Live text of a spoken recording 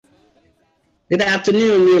Good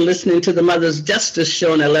afternoon. You're listening to the Mother's Justice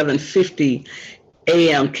Show on 1150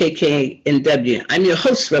 AM KKNW. I'm your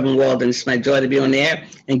host, Reverend Walden. It's my joy to be on the air.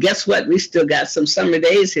 And guess what? We still got some summer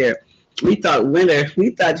days here. We thought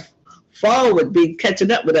fall would be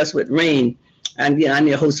catching up with us with rain. I'm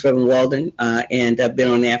your host, Reverend Walden, and I've been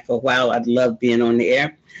on the air for a while. I'd love being on the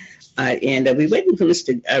air. And we're waiting for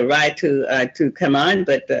Mr. Rye to come on.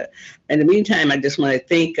 But in the meantime, I just want to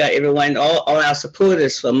thank everyone, all our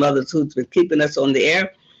supporters for Mothers who's been keeping us on the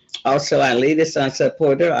air. Also, our latest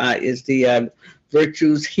supporter is the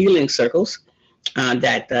Virtues Healing Circles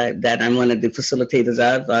that I'm one of the facilitators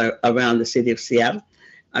of around the city of Seattle.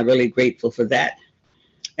 I'm really grateful for that.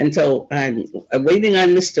 And so I'm waiting on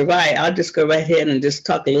Mr. Rye. I'll just go right ahead and just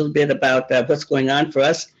talk a little bit about what's going on for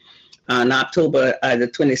us. On October the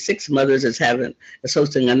 26th, Mothers is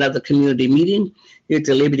hosting another community meeting here at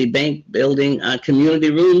the Liberty Bank Building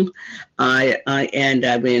community room. And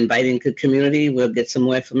we're inviting the community. We'll get some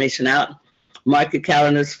more information out. Mark your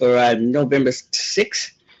calendars for November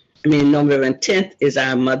 10th is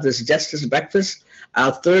our Mother's Justice Breakfast,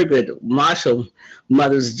 our Thurgood Marshall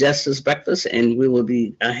Mother's Justice Breakfast, and we will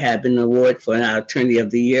be having an award for our Attorney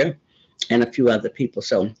of the Year and a few other people.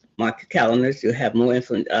 So mark your calendars. You'll have more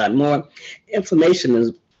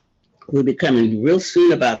information will be coming real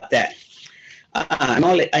soon about that.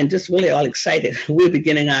 I'm just really all excited. We're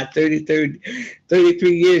beginning our 33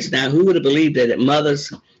 years now. Who would have believed that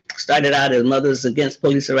Mothers started out as Mothers Against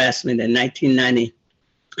Police Harassment in 1990,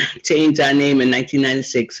 changed our name in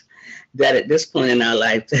 1996, that at this point in our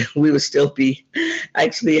life, we would still be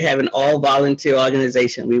actually having all volunteer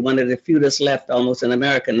organization. We're one of the few that's left almost in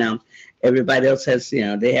America now. Everybody else has,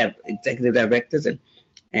 they have executive directors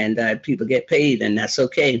and people get paid, and that's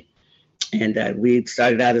okay. And we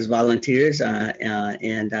started out as volunteers,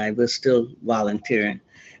 and we're still volunteering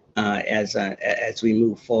as we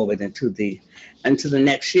move forward into the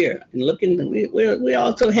next year. And we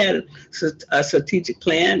also had a strategic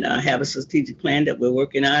plan. Have a strategic plan that we're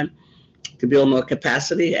working on to build more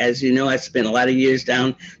capacity. As you know, I spent a lot of years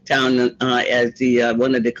downtown as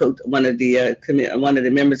one of the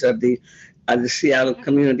members of the Seattle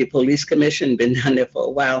Community Police Commission. Been down there for a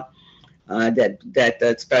while.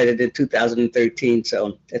 That started in 2013,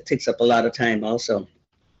 so that takes up a lot of time. Also,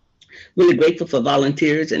 really grateful for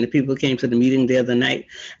volunteers and the people who came to the meeting the other night.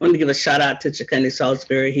 I want to give a shout out to Chikandi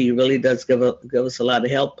Salisbury. He really does give us a lot of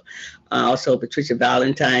help. Also, Patricia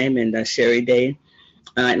Valentine and Sherry Day.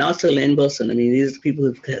 And also Lynn Wilson. I mean, these are the people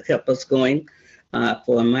who've kept us going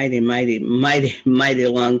for a mighty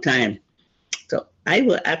long time. So I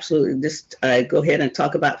will absolutely just go ahead and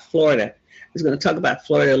talk about Florida. I was going to talk about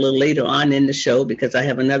Florida a little later on in the show because I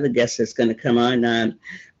have another guest that's going to come on at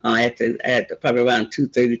probably around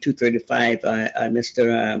 2:30, 2:35.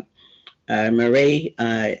 Mr. Ray,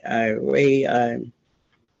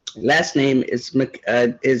 last name is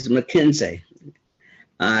McKenzie,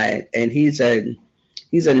 and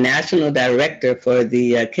He's a national director for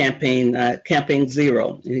the Campaign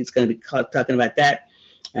Zero. And he's going to be talking about that,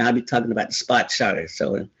 and I'll be talking about the spot shotters.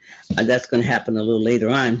 So that's going to happen a little later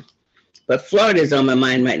on. But Florida is on my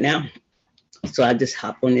mind right now, so I just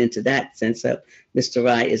hop on into that since Mr.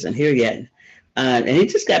 Rye isn't here yet. And he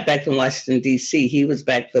just got back from Washington, D.C. He was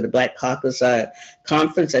back for the Black Caucus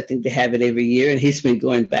conference. I think they have it every year, and he's been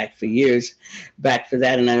going back for years, back for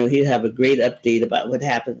that. And I know he'll have a great update about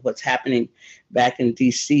what's happening back in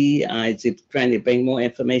D.C. He's trying to bring more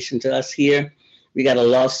information to us here. We got a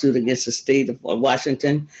lawsuit against the state of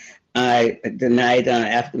Washington. Denied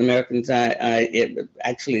African Americans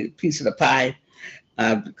actually a piece of the pie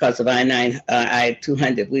because of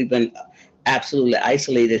I-200. We've been absolutely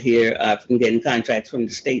isolated here from getting contracts from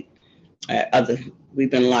the state. We've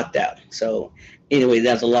been locked out. So anyway,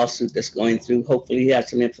 there's a lawsuit that's going through. Hopefully you have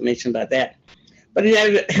some information about that. But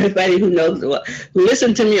everybody who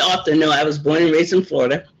listen to me often know I was born and raised in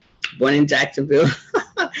Florida, born in Jacksonville,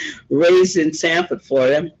 raised in Sanford,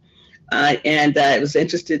 Florida. And I was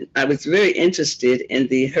very interested in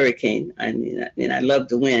the hurricane. I mean, I love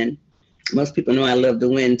the wind. Most people know I love the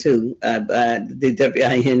wind too, the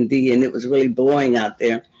WIND, and it was really blowing out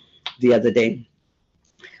there the other day.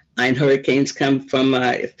 And hurricanes come from,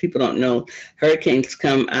 if people don't know, hurricanes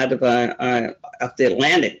come out of the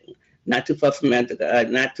Atlantic, not too far from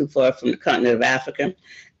the continent of Africa,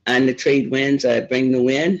 and the trade winds bring the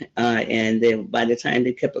wind, and then by the time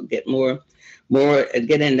they get get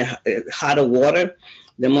into hotter water,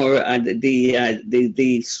 the more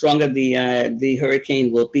the stronger the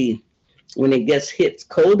hurricane will be. When it hits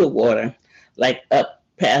colder water, like up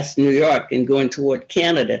past New York and going toward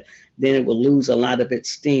Canada, then it will lose a lot of its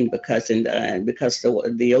steam because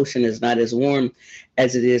the ocean is not as warm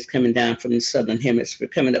as it is coming down from the southern hemisphere,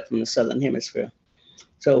 coming up from the southern hemisphere.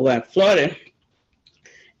 So Florida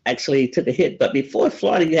actually took a hit. But before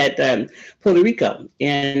Florida, you had Puerto Rico.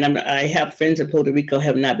 And I have friends in Puerto Rico,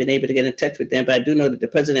 have not been able to get in touch with them, but I do know that the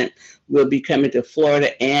president will be coming to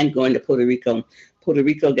Florida and going to Puerto Rico. Puerto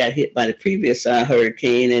Rico got hit by the previous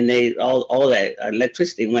hurricane, and they all that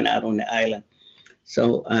electricity went out on the island.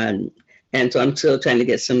 So, and so I'm still trying to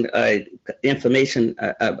get some information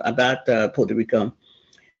about Puerto Rico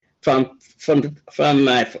from some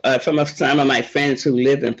of my friends who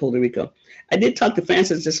live in Puerto Rico. I did talk to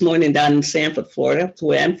Francis this morning down in Sanford, Florida,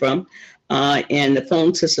 where I'm from, and the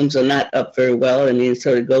phone systems are not up very well. I mean,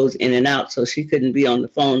 so it goes in and out. So she couldn't be on the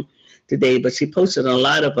phone today, but she posted a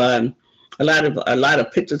lot of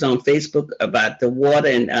pictures on Facebook about the water.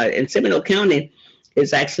 And Seminole County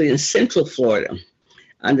is actually in Central Florida.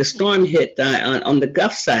 And the storm hit on the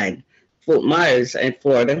Gulf side, Fort Myers in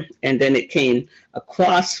Florida, and then it came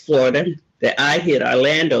across Florida. The eye hit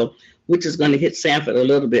Orlando, which is going to hit Sanford a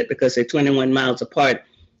little bit because they're 21 miles apart,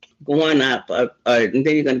 going up, and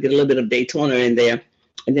then you're going to get a little bit of Daytona in there,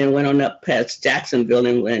 and then went on up past Jacksonville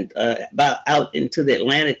and went about out into the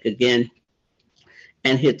Atlantic again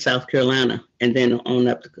and hit South Carolina, and then on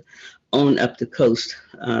up the coast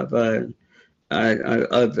of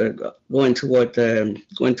going toward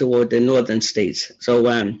the northern states. So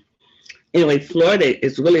anyway, Florida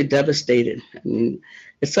is really devastated. I mean,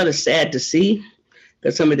 it's sort of sad to see,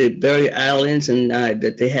 because some of the very islands and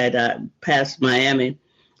that they had past Miami,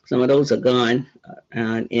 some of those are gone,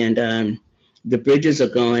 and the bridges are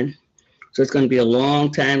gone. So it's going to be a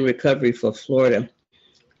long time recovery for Florida.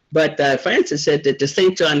 But Francis said that the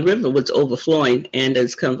St. John River was overflowing, and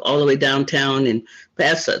it's come all the way downtown and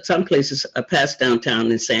past some places past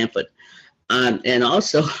downtown in Sanford. And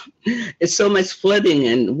also, it's so much flooding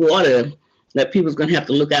and water that people's going to have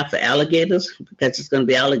to look out for alligators, because it's going to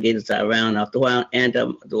be alligators around after a while, and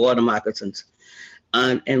the water moccasins.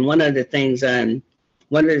 And one of the things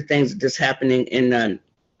that's happening in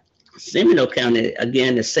Seminole County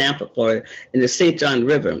again is Sanford, Florida, in the St. John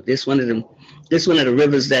River. This one of the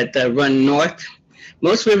rivers that run north.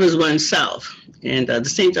 Most rivers run south, and the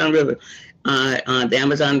St. John River, the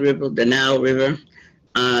Amazon River, the Nile River,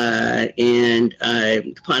 and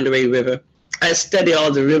the Pend Oreille River. I study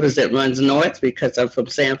all the rivers that runs north because I'm from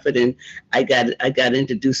Sanford, and I got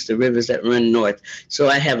introduced to rivers that run north. So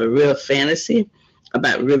I have a real fantasy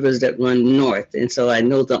about rivers that run north, and so I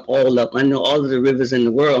know them all up. I know all of the rivers in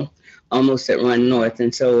the world almost that run north,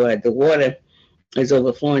 and so the water is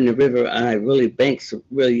overflowing the river. Really banks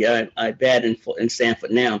really bad in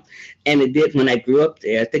Sanford now, and it did when I grew up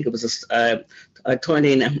there. I think it was a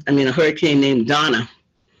hurricane named Donna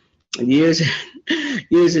years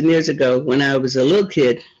and years ago when I was a little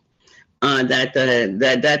kid. That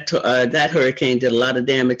hurricane did a lot of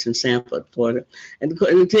damage in Sanford, Florida. And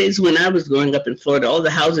in the days when I was growing up in Florida, all the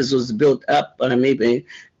houses was built up. They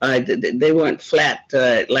weren't flat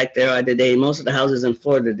like they are today. Most of the houses in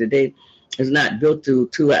Florida today is not built to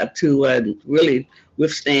really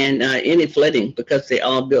withstand any flooding, because they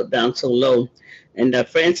all built down so low. And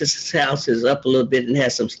Francis's house is up a little bit and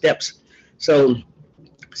has some steps, so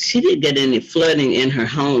she didn't get any flooding in her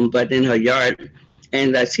home, but in her yard.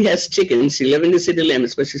 And she has chickens. She lives in the city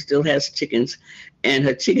limits, but she still has chickens. And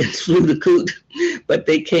her chickens flew the coop, but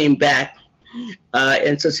they came back.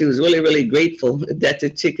 And so she was really, really grateful that the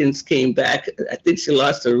chickens came back. I think she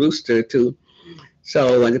lost a rooster or two.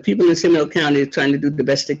 So the people in Seminole County are trying to do the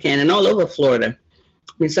best they can, and all over Florida.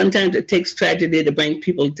 I mean, sometimes it takes tragedy to bring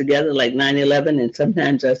people together, like 9/11, and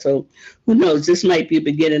sometimes so who knows, this might be the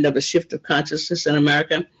beginning of a shift of consciousness in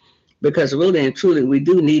America, because really and truly we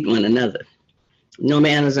do need one another. No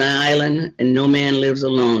man is an island, and no man lives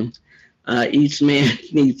alone. Each man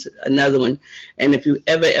needs another one. And if you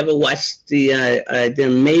ever watched the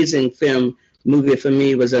amazing movie for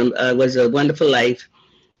me was A Wonderful Life,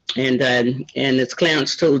 and it's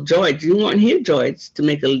Clarence told George, you weren't here, George, to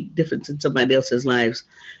make a difference in somebody else's lives.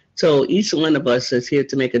 So each one of us is here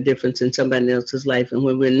to make a difference in somebody else's life. And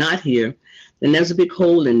when we're not here, then there's a big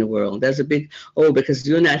hole in the world. There's a big hole because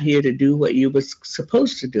you're not here to do what you were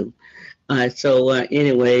supposed to do.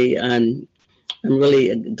 Anyway, I'm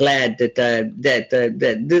really glad that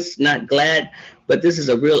this, not glad, but this is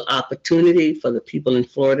a real opportunity for the people in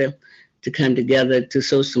Florida to come together, to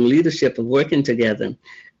show some leadership of working together,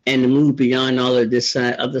 and to move beyond all of this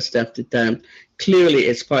other stuff that clearly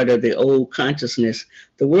is part of the old consciousness.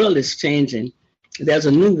 The world is changing. There's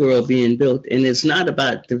a new world being built, and it's not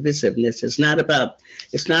about divisiveness. It's not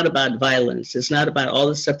about violence. It's not about all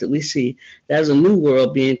the stuff that we see. There's a new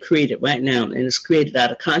world being created right now, and it's created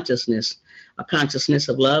out of consciousness a consciousness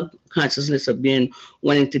of love, consciousness of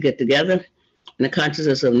wanting to get together, and a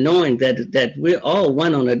consciousness of knowing that we're all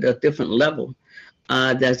one on a different level.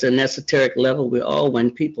 There's an esoteric level. We're all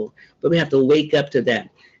one people, but we have to wake up to that.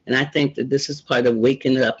 And I think that this is part of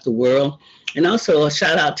waking up the world. And also a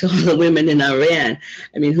shout out to all the women in Iran.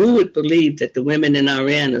 I mean, who would believe that the women in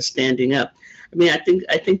Iran are standing up? I mean,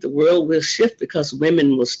 I think the world will shift because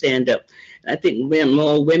women will stand up. I think we have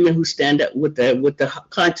more women who stand up with the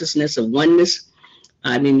consciousness of oneness.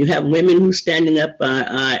 I mean, you have women who standing up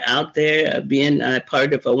out there being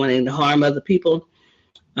part of wanting to harm other people.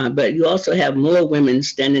 But you also have more women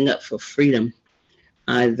standing up for freedom,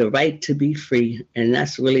 the right to be free. And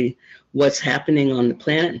that's really what's happening on the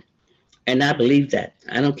planet. And I believe that.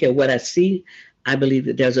 I don't care what I see. I believe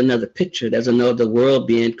that there's another picture. There's another world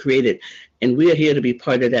being created. And we're here to be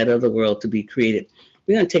part of that other world to be created.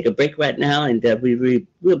 We're going to take a break right now, and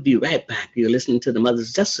we'll be right back. You're listening to the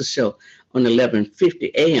Mother's Justice Show on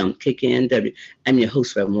 1150 AM KKNW. I'm your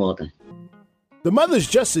host, Reverend Walden. The Mother's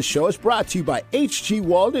Justice Show is brought to you by H.G.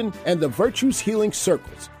 Walden and the Virtues Healing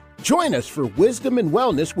Circles. Join us for Wisdom and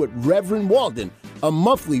Wellness with Reverend Walden, a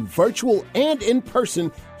monthly virtual and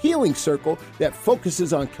in-person healing circle that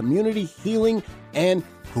focuses on community healing and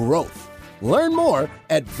growth. Learn more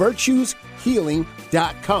at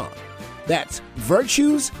virtueshealing.com. That's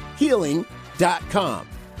virtueshealing.com.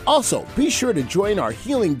 Also, be sure to join our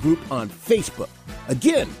healing group on Facebook.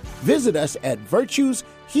 Again, visit us at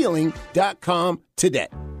virtueshealing.com today.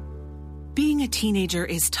 Being a teenager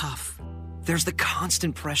is tough. There's the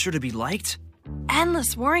constant pressure to be liked.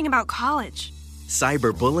 Endless worrying about college.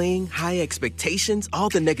 Cyberbullying, high expectations, all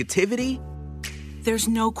the negativity. There's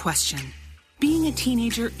no question. Being a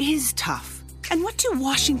teenager is tough. And what do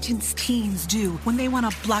Washington's teens do when they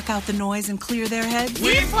want to block out the noise and clear their heads?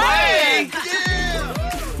 We play!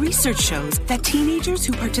 Yeah! Research shows that teenagers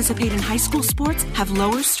who participate in high school sports have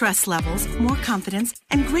lower stress levels, more confidence,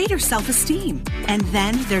 and greater self-esteem. And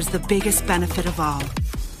then there's the biggest benefit of all.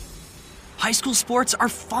 High school sports are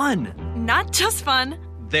fun. Not just fun.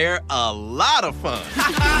 They're a lot of fun.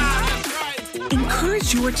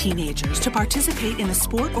 Encourage your teenagers to participate in a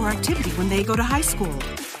sport or activity when they go to high school.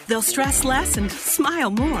 They'll stress less and smile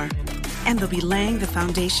more. And they'll be laying the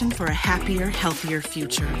foundation for a happier, healthier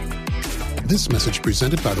future. This message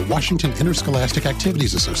presented by the Washington Interscholastic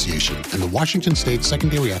Activities Association and the Washington State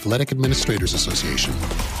Secondary Athletic Administrators Association.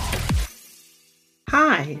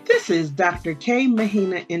 Hi, this is Dr. K.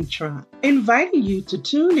 Mahina Intron, inviting you to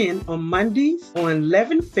tune in on Mondays on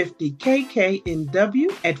 1150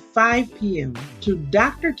 KKNW at 5 p.m. to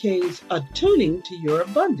Dr. K's Attuning to Your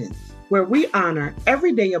Abundance, where we honor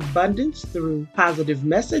everyday abundance through positive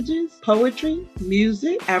messages, poetry,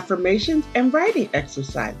 music, affirmations, and writing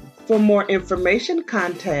exercises. For more information,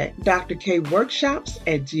 contact Dr. K Workshops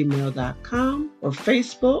at gmail.com or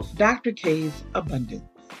Facebook, Dr. K's Abundance.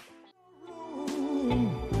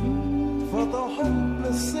 For the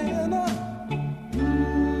hopeless sinner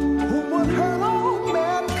who would hurt all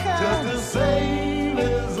mankind, just to save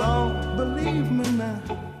his own. Believe me now,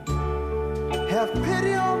 have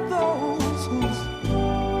pity on those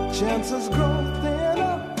whose chances grow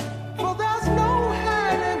thinner, for there's no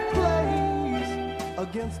hiding place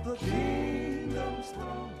against the kingdom's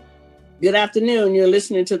throne. Good afternoon. You're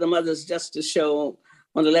listening to the Mother's Justice Show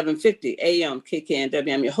on 1150 AM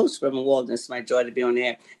KKNW. I'm your host, Reverend Walden. It's my joy to be on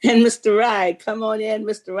air. And Mr. Rye, come on in,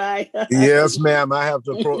 Mr. Rye. Yes, ma'am. I have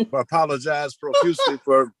to apologize profusely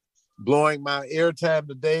for blowing my airtime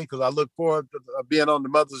today because I look forward to being on the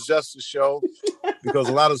Mother's Justice Show because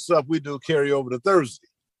a lot of stuff we do carry over to Thursday.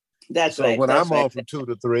 That's so right. When I'm on from 2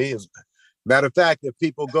 to 3, matter of fact, if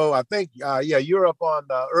people go, I think, you're up on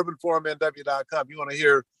urbanforumnw.com. You want to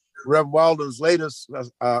hear Reverend Walden's latest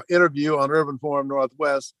interview on Urban Forum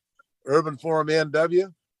Northwest, Urban Forum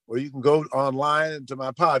NW, or you can go online into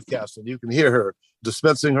my podcast and you can hear her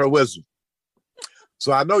dispensing her wisdom.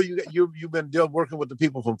 So I know you've been working with the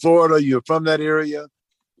people from Florida. You're from that area.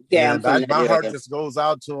 Yeah, and my heart just goes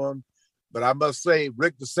out to them. But I must say,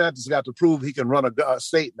 Rick DeSantis got to prove he can run a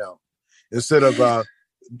state now instead of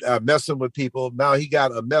messing with people. Now he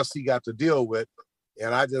got a mess he got to deal with.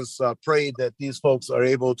 And I just prayed that these folks are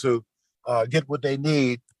able to get what they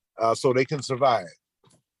need so they can survive.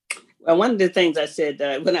 Well, one of the things I said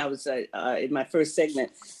when I was in my first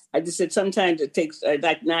segment, I just said sometimes it takes,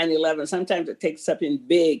 like 9/11, sometimes it takes something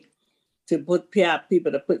big to put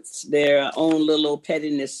people to put their own little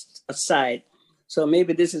pettiness aside. So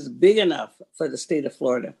maybe this is big enough for the state of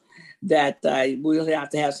Florida that we'll have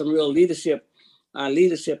to have some real leadership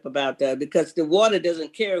about that, because the water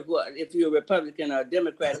doesn't care if you're a Republican or a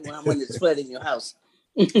Democrat when it's flooding your house,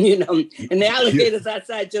 and the alligators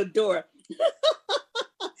outside your door,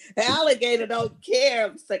 The alligator don't care.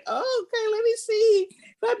 It's like, oh, okay, let me see if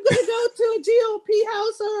I'm going to go to a GOP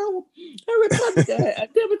house or a Republican, a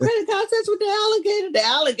Democratic house. That's what the alligator. The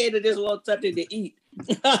alligator just wants something to eat.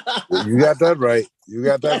 You got that right. You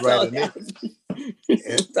got that right.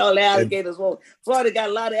 That's all the alligators want. Florida got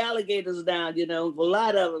a lot of alligators down, a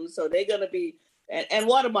lot of them. So they're going to be, and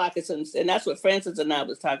water moccasins. And that's what Francis and I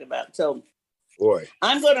was talking about. So, boy,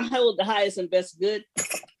 I'm going to hold the highest and best good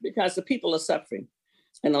because the people are suffering.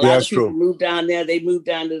 And a lot of people move down there. They move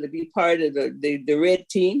down to be part of the red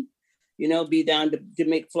team, be down to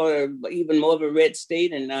make Florida even more of a red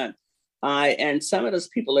state. And some of those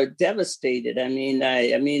people are devastated. I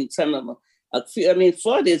mean, some of them.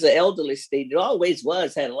 Florida is an elderly state. It always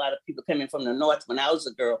was. Had a lot of people coming from the north when I was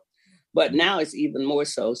a girl, but now it's even more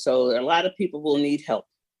so. So a lot of people will need help.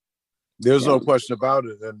 There's no question about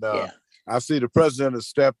it. And I see the president has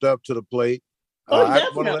stepped up to the plate. Definitely. I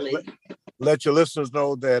want to let your listeners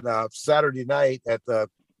know that Saturday night at the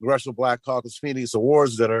Congressional Black Caucus Phoenix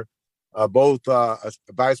Awards Dinner, both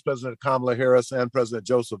Vice President Kamala Harris and President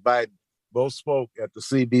Joseph Biden both spoke at the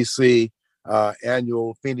CBC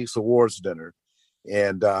annual Phoenix Awards Dinner.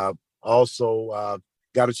 And also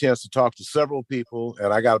got a chance to talk to several people.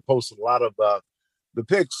 And I got to post a lot of the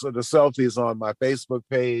pics of the selfies on my Facebook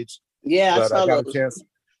page. Yeah, but I got a chance to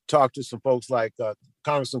talk to some folks like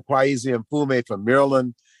Congressman Kwesi Mfume from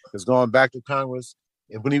Maryland has gone back to Congress.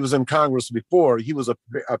 And when he was in Congress before, he was a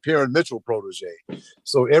Perrin Mitchell protege.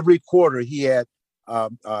 So every quarter he had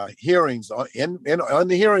hearings in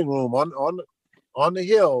the hearing room on the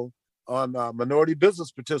Hill on minority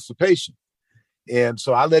business participation. And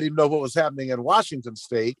so I let him know what was happening in Washington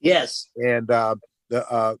State. Yes. And the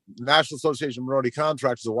National Association of Minority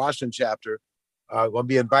Contractors, the Washington chapter, going to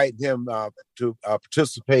be inviting him to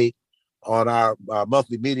participate on our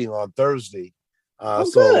monthly meeting on Thursday.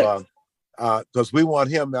 Because we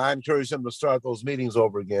want him, I encourage him to start those meetings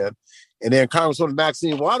over again. And then Congresswoman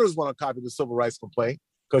Maxine Waters want to copy the civil rights complaint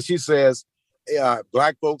because she says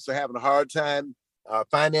Black folks are having a hard time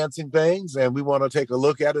financing things, and we want to take a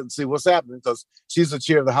look at it and see what's happening because she's the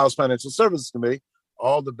chair of the House Financial Services Committee.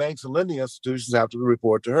 All the banks and lending institutions have to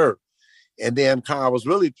report to her. And then I was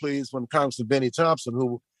really pleased when Congressman Benny Thompson,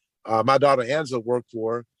 who my daughter Angela worked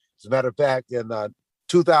for, as a matter of fact, in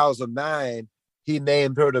 2009, he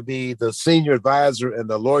named her to be the senior advisor and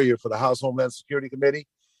the lawyer for the House Homeland Security Committee.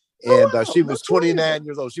 And she was 29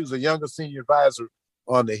 years old. She was the youngest senior advisor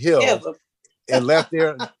on the Hill and left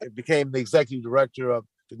there and became the executive director of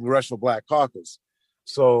the Congressional Black Caucus.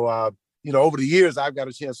 So, over the years, I've got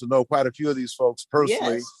a chance to know quite a few of these folks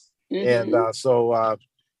personally. Yes. Mm-hmm. And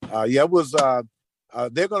it was, they're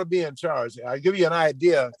going to be in charge. I'll give you an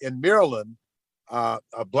idea. In Maryland, a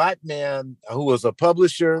Black man who was a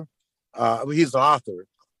publisher, he's an author.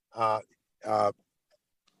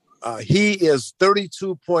 He is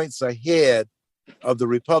 32 points ahead of the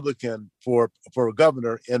Republican for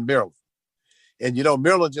governor in Maryland. And,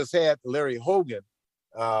 Maryland just had Larry Hogan.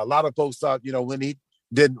 A lot of folks thought, when he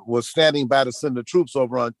was standing by to send the troops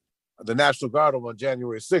over on the National Guard on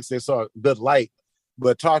January 6th, they saw a good light.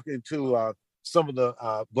 But talking to some of the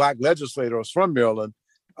Black legislators from Maryland,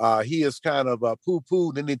 he is kind of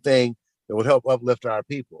poo-pooed anything that would help uplift our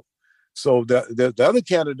people. So the other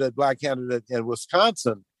candidate, Black candidate in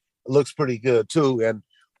Wisconsin, looks pretty good too. And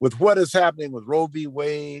with what is happening with Roe v.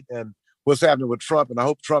 Wade and what's happening with Trump, and I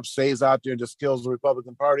hope Trump stays out there and just kills the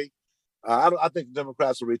Republican Party, I think the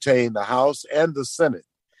Democrats will retain the House and the Senate.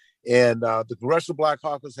 And the Congressional Black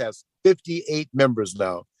Caucus has 58 members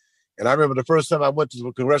now. And I remember the first time I went to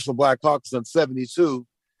the Congressional Black Caucus in 1972,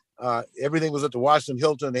 everything was at the Washington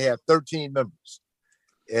Hilton. They had 13 members.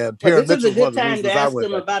 And this is a good time to ask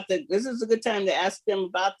them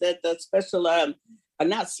about that special,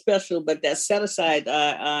 not special, but that set aside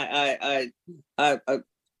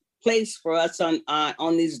place for us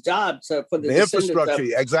on these jobs for the infrastructure.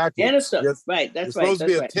 Exactly. Yes. Right. That's right. It's supposed to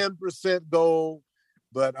be a 10% goal,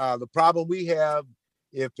 but the problem we have,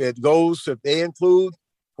 if they include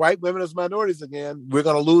white women as minorities again, we're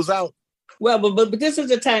going to lose out. Well, but this is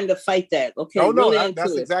the time to fight that. Okay.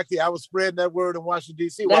 That's exactly. I was spreading that word in Washington,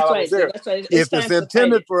 D.C. while I was there. That's right. If it's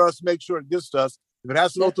intended for us to make sure it gets to us, if it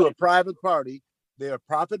has to go through a private party, they are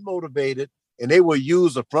profit motivated, and they will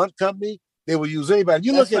use a front company. They will use anybody.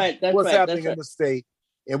 You look at what's happening in the state,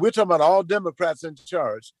 and we're talking about all Democrats in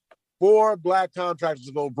charge. 4 Black contractors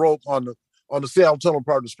go broke on the Seattle Tunnel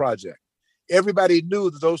Partners project. Everybody knew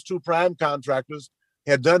that those 2 prime contractors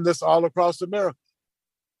had done this all across America,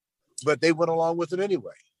 but they went along with it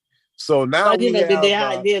anyway. So now but we have the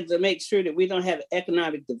idea to make sure that we don't have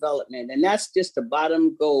economic development, and that's just the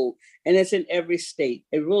bottom goal, and it's in every state.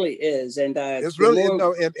 It really is, and it's really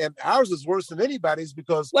and ours is worse than anybody's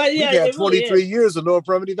because we've had 23 really years of no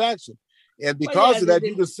affirmative action, and because of that,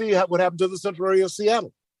 you can see what happened to the central area of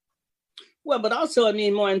Seattle. Well, but also, I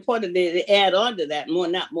mean, more importantly, they add on to that,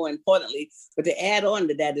 not more importantly, but to add on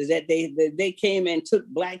to that is that they came and took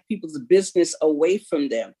Black people's business away from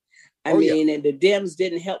them. I mean, and the Dems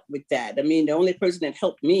didn't help with that. I mean, the only person that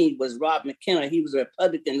helped me was Rob McKenna. He was a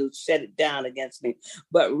Republican who shut it down against me.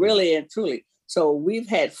 But really and truly, so we've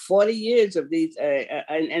had 40 years of these,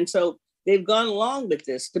 and so they've gone along with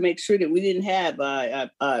this to make sure that we didn't have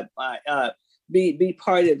be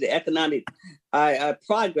part of the economic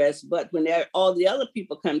progress. But when all the other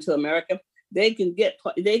people come to America, they can get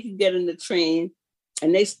in the train.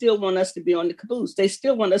 And they still want us to be on the caboose. They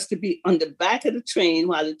still want us to be on the back of the train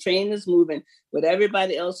while the train is moving with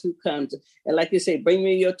everybody else who comes. And like you say, bring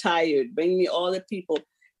me your tired, bring me all the people.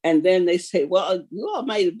 And then they say, well, you all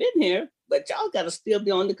might have been here, but y'all got to still be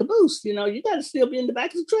on the caboose. You know, you got to still be in the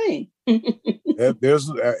back of the train.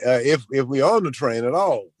 if we own the train at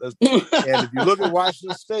all. And if you look at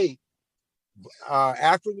Washington State,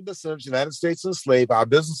 African descent, United States enslaved, our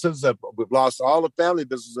businesses, we've lost all the family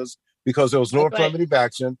businesses because there was no affirmative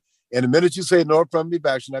action. And the minute you say no affirmative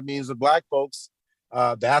action, that means the Black folks,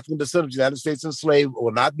 the African descendants of the United States enslaved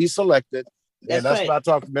will not be selected. And that's what I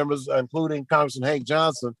talked to members, including Congressman Hank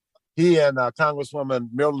Johnson. He and Congresswoman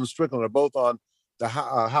Marilyn Strickland are both on the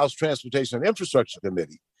House Transportation and Infrastructure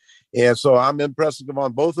Committee. And so I'm impressed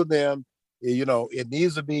on both of them. You know, it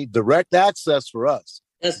needs to be direct access for us.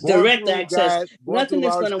 That's direct access. Nothing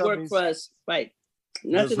is going to work for us. Right.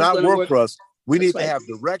 Nothing is not going to work for us. We need to have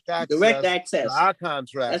direct access to our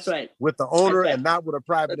contracts with the owner and not with a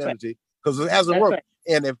private entity, because it hasn't worked.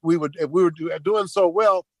 And if we were doing so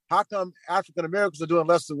well, how come African Americans are doing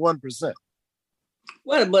less than 1%?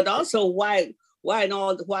 Well, but also why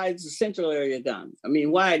is the central area gone? I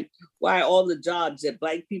mean, why all the jobs that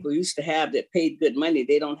Black people used to have that paid good money,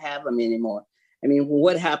 they don't have them anymore? I mean,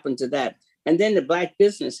 what happened to that? And then the Black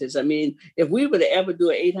businesses. I mean, if we were to ever do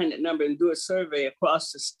an 800 number and do a survey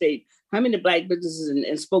across the state, how many Black businesses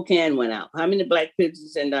in Spokane went out? How many Black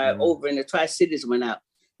businesses over in the Tri-Cities went out?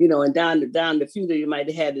 You know, and down the few that you might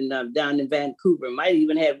have had down in Vancouver, might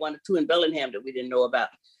even had 1 or 2 in Bellingham that we didn't know about.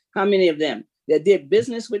 How many of them that did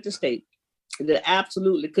business with the state that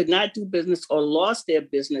absolutely could not do business or lost their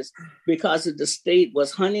business because of the state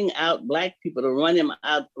was hunting out Black people to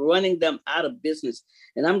running them out of business?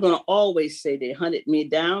 And I'm going to always say they hunted me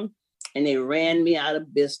down and they ran me out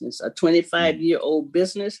of business. A 25-year-old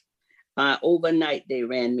business, overnight they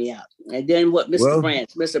ran me out. And then what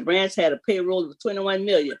Mr. Branch had a payroll of $21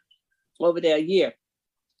 million over there a year.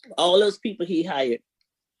 All those people he hired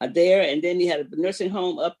are there, and then he had a nursing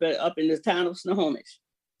home up in the town of Snohomish.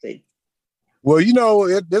 See? Well, you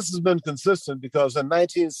know, this has been consistent because in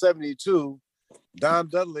 1972, Don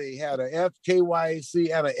Dudley had a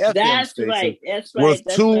FKYC and an FM station worth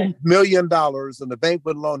 $2 million, and the bank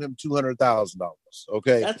would loan him $200,000.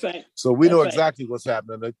 Okay, that's right. So we know exactly what's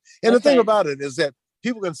happening. And the thing about it is that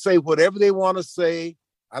people can say whatever they want to say.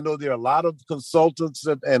 I know there are a lot of consultants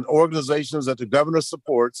and organizations that the governor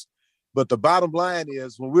supports, but the bottom line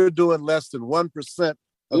is when we're doing less than 1%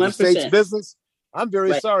 of the state's business, I'm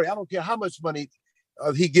very sorry. I don't care how much money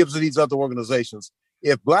he gives to these other organizations.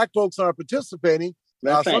 If Black folks aren't participating,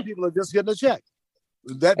 some people are just getting a check.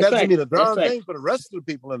 That doesn't mean a darn thing for the rest of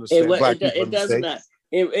the people in the state. It does not.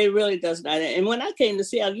 It really does not. And when I came to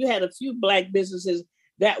Seattle, you had a few Black businesses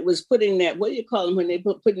that was putting that, what do you call them when they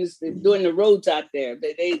doing the roads out there?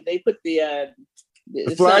 They put the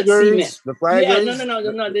flaggers. The flaggers.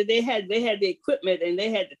 Yeah, no. They had the equipment and they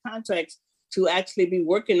had the contracts to actually be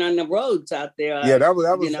working on the roads out there. Yeah,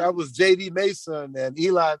 that was J.D. Mason and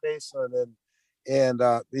Eli Mason and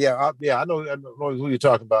I know who you're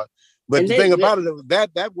talking about. But the thing about it is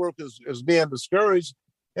that work is being discouraged,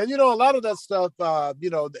 and you know a lot of that stuff. We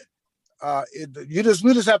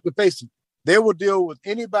just have to face it. They will deal with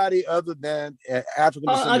anybody other than African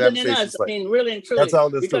descendants. Other than us, I mean, really and truly. That's all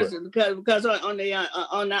this because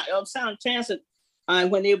on Sound Transit.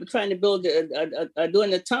 When they were trying to build doing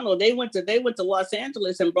the tunnel, they went to Los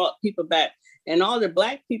Angeles and brought people back, and all the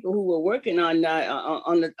Black people who were working on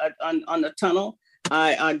the tunnel,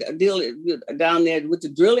 down there with the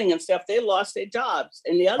drilling and stuff, they lost their jobs,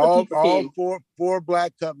 and the other people came. All four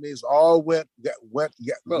Black companies all went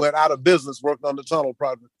out of business working on the Tunnel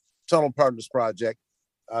Partners Project.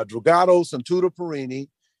 Dragados and Tudor Perini,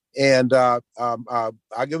 and I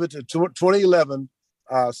give it to 2011.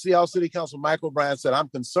 Seattle City Council Michael Bryan said, "I'm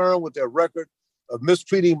concerned with their record of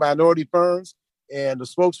mistreating minority firms. And the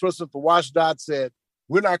spokesperson for WashDOT said,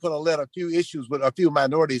 we're not going to let a few issues with a few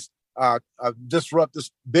minorities disrupt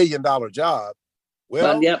this billion-dollar job.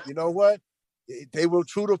 Well, yep. You know what? They were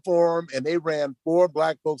true to form, and they ran 4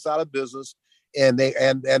 Black folks out of business. And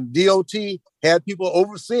DOT had people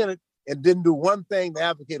overseeing it and didn't do one thing to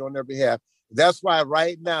advocate on their behalf. That's why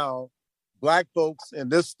right now, Black folks in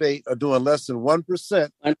this state are doing less than 1%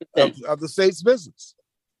 of the state's business.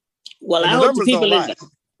 Well, and I hope the people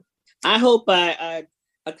I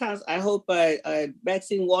hope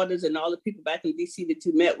Maxine Waters and all the people back in DC that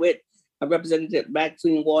you met with, Representative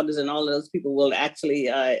Maxine Waters and all of those people will actually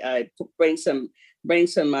bring some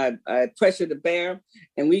pressure to bear,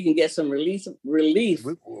 and we can get some relief. We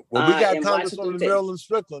got Congresswoman Marilyn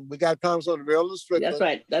Strickland. That's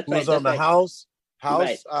right. Who was on the House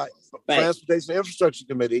Transportation Infrastructure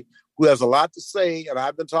Committee, who has a lot to say, and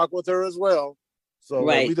I've been talking with her as well. So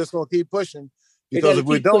we're just going to keep pushing, because if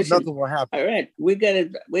we don't, nothing will happen. All right,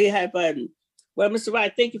 well, Mr.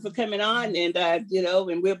 Rye, thank you for coming on, and and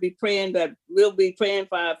we'll be praying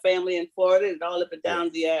for our family in Florida and all up and down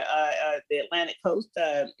the Atlantic coast,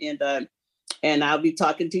 and I'll be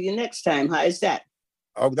talking to you next time. How is that?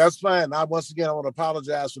 Oh, that's fine. Once again, I want to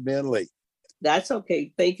apologize for being late. That's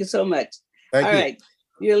okay. Thank you so much. Thank you. All right.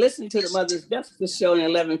 You're listening to the Mother's Justice Show at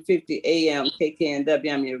 11:50 a.m.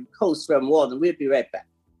 KKNW. I'm your host, Reverend Walden. We'll be right back.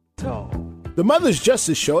 The Mother's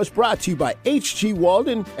Justice Show is brought to you by H.G.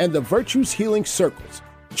 Walden and the Virtues Healing Circles.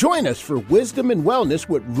 Join us for Wisdom and Wellness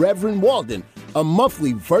with Reverend Walden, a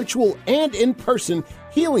monthly virtual and in-person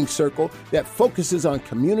healing circle that focuses on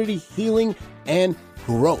community healing and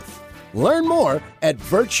growth. Learn more at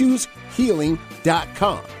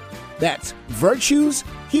virtueshealing.com. That's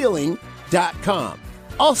virtueshealing.com.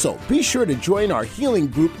 Also, be sure to join our healing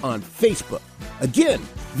group on Facebook. Again,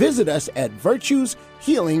 visit us at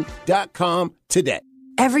virtueshealing.com today.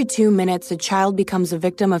 Every 2 minutes, a child becomes a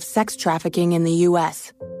victim of sex trafficking in the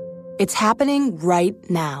U.S. It's happening right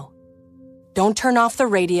now. Don't turn off the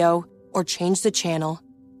radio or change the channel.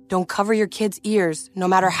 Don't cover your kids' ears, no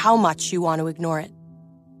matter how much you want to ignore it.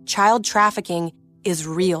 Child trafficking is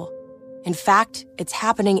real. In fact, it's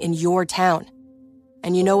happening in your town.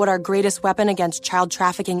 And you know what our greatest weapon against child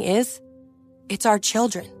trafficking is? It's our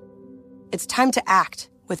children. It's time to act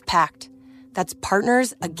with PACT. That's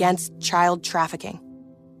Partners Against Child Trafficking.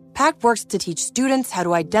 PACT works to teach students how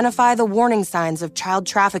to identify the warning signs of child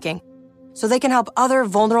trafficking so they can help other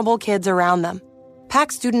vulnerable kids around them.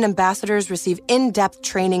 PACT student ambassadors receive in-depth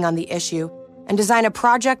training on the issue and design a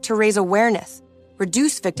project to raise awareness,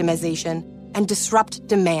 reduce victimization, and disrupt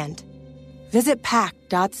demand. Visit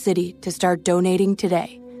pact.city to start donating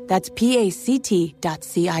today. That's pact.city.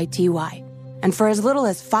 And for as little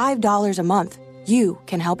as $5 a month, you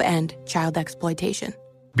can help end child exploitation.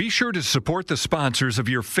 Be sure to support the sponsors of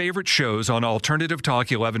your favorite shows on Alternative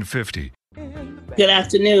Talk 1150. Good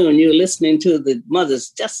afternoon. You're listening to the Mother's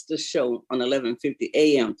Justice Show on 1150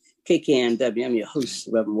 a.m. KKNW. I'm your host,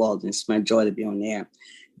 Reverend Walden. It's my joy to be on the air.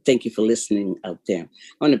 Thank you for listening out there. I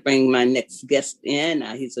want to bring my next guest in.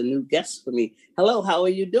 He's a new guest for me. Hello, how are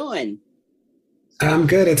you doing? I'm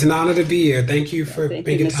good. It's an honor to be here. Thank you for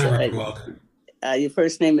making time, Reverend Walden. Your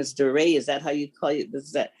first name is DeRay. Is that how you call it?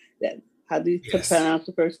 How do you pronounce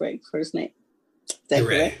the first name? Is that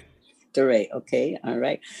correct? DeRay. Okay. All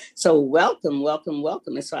right. So welcome.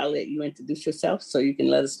 And so I'll let you introduce yourself so you can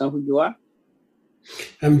let us know who you are.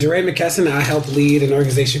 I'm DeRay Mckesson. I help lead an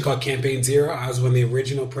organization called Campaign Zero. I was one of the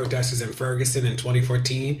original protesters in Ferguson in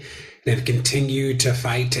 2014 and have continued to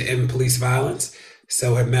fight to end police violence.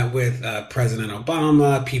 So I've met with President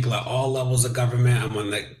Obama, people at all levels of government. I'm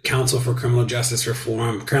on the Council for Criminal Justice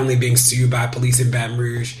Reform, currently being sued by police in Baton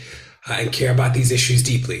Rouge, and care about these issues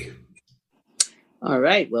deeply. All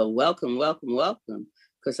right. Well, welcome.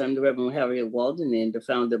 Because I'm the Reverend Harriett Walden and the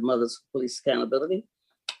founder of Mothers for Police Accountability.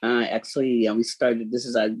 We started, this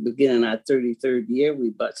is our beginning our 33rd year.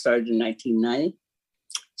 We started in 1990.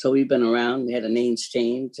 So we've been around. We had a names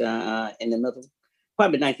change in the middle.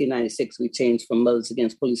 Probably 1996, we changed from Mothers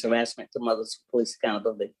Against Police Harassment to Mothers for Police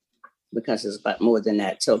Accountability because it's about more than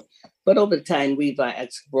that. So, but over the time, we've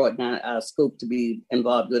broadened our scope to be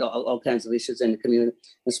involved with all kinds of issues in the community,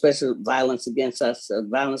 especially violence against us.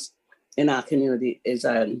 Violence in our community is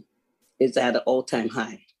at an all-time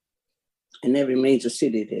high. In every major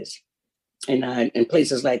city it is. And in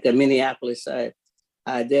places like Minneapolis, they're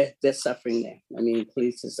suffering there. I mean,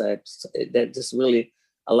 places there's just really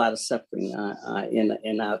a lot of suffering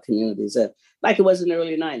in our communities, like it was in the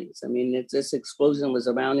early 90s. I mean, this explosion was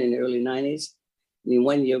around in the early 90s. I mean,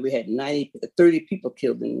 one year we had 30 people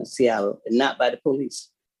killed in Seattle, and not by the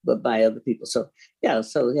police. but by other people. So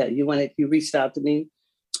you reached out to me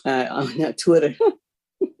on Twitter.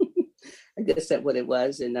 I guess that's what it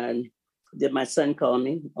was. And did my son call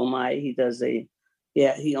me? Oh my,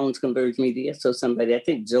 he owns Converge Media. So somebody, I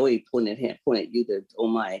think Joey pointed you to Oh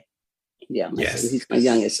my. Yeah, yes. Son, he's my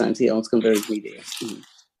youngest son. He owns Converge Media. Mm-hmm.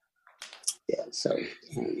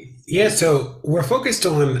 So we're focused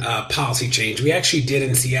on policy change. We actually did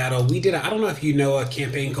in Seattle. I don't know if you know a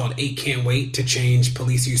campaign called 8 Can't Wait to change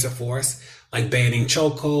police use of force, like banning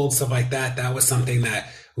chokeholds, stuff like that. That was something that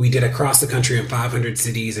we did across the country in 500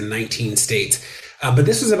 cities and 19 states. But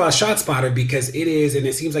this was about ShotSpotter because it is, and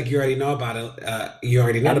it seems like you already know about it.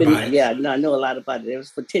 Yeah, I know a lot about it. It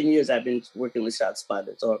was for 10 years I've been working with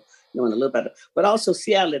ShotSpotter, so knowing a little about it. But also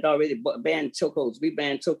Seattle had already banned chokeholds. We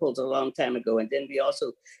banned chokeholds a long time ago. And then we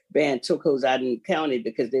also banned chokeholds out in the county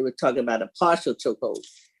because they were talking about a partial chokehold.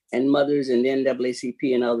 And mothers and the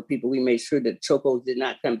NAACP and other people, we made sure that chokeholds did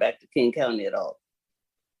not come back to King County at all.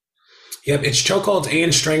 Yep, it's chokeholds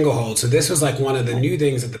and strangleholds. So this was like one of the new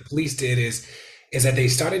things that the police did is that they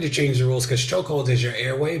started to change the rules because chokeholds is your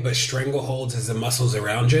airway, but strangleholds is the muscles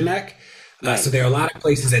around your neck. Right. So there are a lot of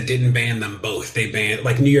places that didn't ban them both. They banned,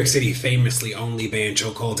 like New York City famously only banned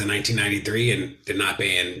chokeholds in 1993 and did not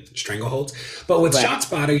ban strangleholds. But with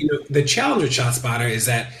ShotSpotter, the challenge with ShotSpotter is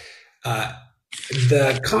that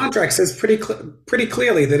the contract says pretty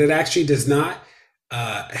clearly that it actually does not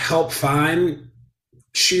help find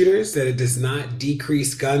shooters, that it does not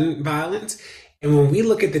decrease gun violence. And when we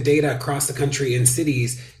look at the data across the country in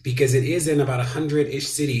cities, because it is in about 100-ish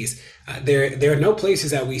cities, there are no places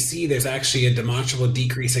that we see there's actually a demonstrable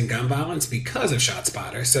decrease in gun violence because of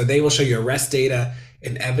ShotSpotter. So they will show you arrest data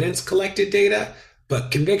and evidence collected data, but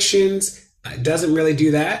convictions doesn't really do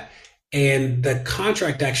that. And the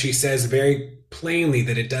contract actually says very plainly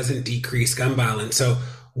that it doesn't decrease gun violence. So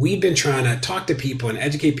we've been trying to talk to people and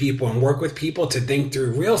educate people and work with people to think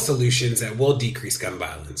through real solutions that will decrease gun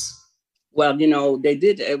violence. Well, they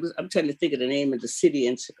did. I'm trying to think of the name of the city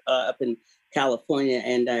up in California,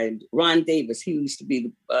 and Ron Davis. He used to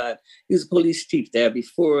be he was a police chief there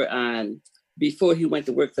before he went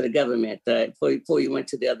to work for the government. Before he went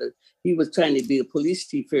to the other, he was trying to be a police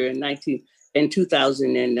chief here in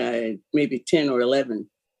 2000 and maybe 10 or 11.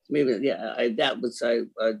 Maybe that was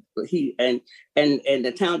he and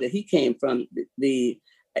the town that he came from. The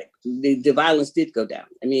violence did go down.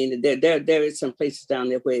 I mean, there is some places down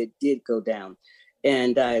there where it did go down,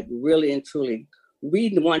 and really and truly,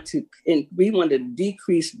 we want to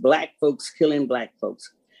decrease Black folks killing Black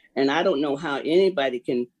folks, and I don't know how anybody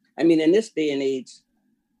can. I mean, in this day and age,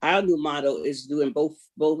 our new motto is doing both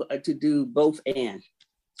to do both and.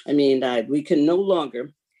 I mean, we can no longer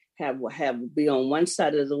be on one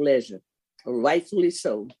side of the ledger, rightfully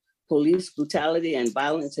so. Police brutality and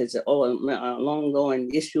violence is a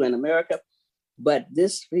long-going issue in America. But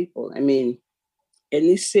these people, I mean, in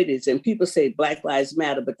these cities, and people say Black Lives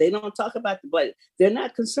Matter, but they don't talk about they're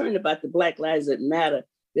not concerned about the Black lives that matter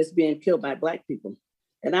that's being killed by Black people.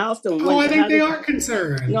 And I often wonder, I think they are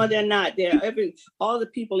concerned. No, they're not. All the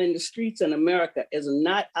people in the streets in America is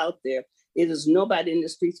not out there. It is nobody in the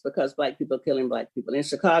streets because Black people are killing Black people. In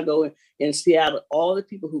Chicago and in Seattle, all the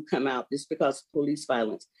people who come out is because of police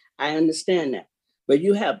violence. I understand that. But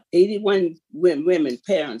you have 81 women,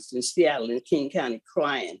 parents in Seattle and King County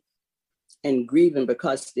crying and grieving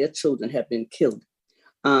because their children have been killed.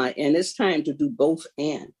 And it's time to do both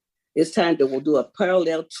and. It's time to do a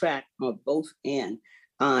parallel track of both and.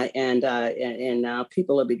 And now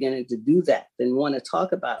people are beginning to do that and want to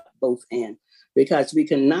talk about both and. Because we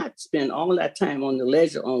cannot spend all that time on the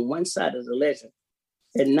ledger, on one side of the ledger,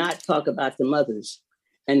 and not talk about the mothers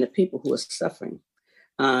and the people who are suffering.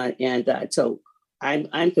 So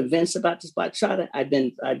I'm convinced about this Black Charter. I've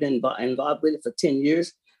been involved with it for 10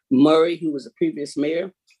 years. Murray, who was a previous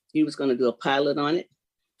mayor, he was going to do a pilot on it,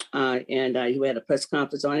 and he had a press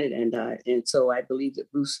conference on it, and so I believe that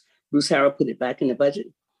Bruce Harrell put it back in the budget,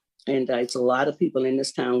 and it's a lot of people in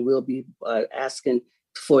this town will be asking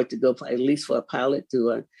for it to go at least for a pilot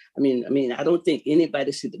to. I mean, I don't think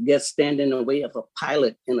anybody should stand in the way of a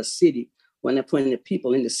pilot in a city when the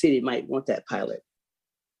people in the city might want that pilot.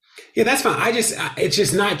 Yeah, that's fine. It's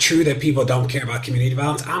just not true that people don't care about community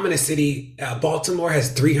violence. I'm in a city, Baltimore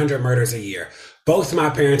has 300 murders a year. Both my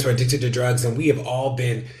parents were addicted to drugs, and we have all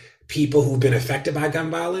been people who've been affected by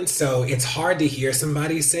gun violence. So it's hard to hear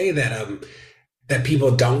somebody say that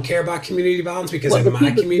people don't care about community violence because in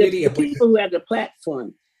my community, the people who have the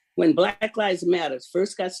platform, when Black Lives Matter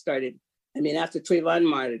first got started, I mean, after Trayvon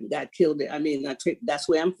Martin got killed, I mean, that's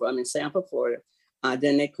where I'm from, in Tampa, Florida.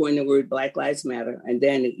 Then they coined the word Black Lives Matter, and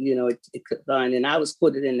then it could on. And I was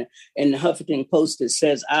quoted in the Huffington Post that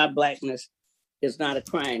says our blackness is not a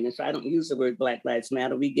crime, and so I don't use the word Black Lives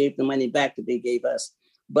Matter. We gave the money back that they gave us,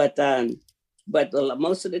 but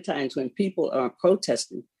most of the times when people are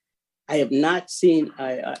protesting, I have not seen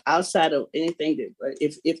outside of anything that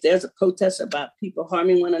if there's a protest about people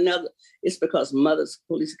harming one another, it's because Mothers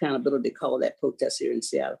Police Accountability call that protest here in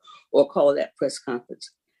Seattle or call that press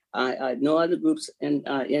conference. No other groups in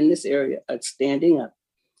this area are standing up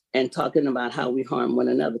and talking about how we harm one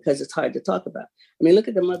another because it's hard to talk about. I mean, look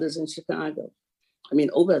at the mothers in Chicago. I mean,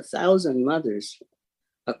 over 1,000 mothers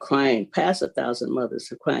are crying, past 1,000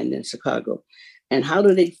 mothers are crying in Chicago. And how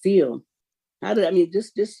do they feel?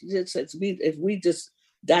 If we just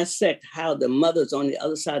dissect how the mothers on the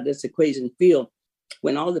other side of this equation feel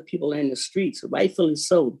when all the people are in the streets, rightfully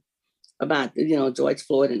so, about, George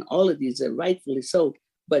Floyd and all of these are rightfully so,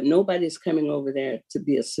 but nobody's coming over there to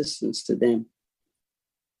be assistance to them.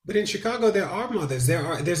 But in Chicago, there are mothers.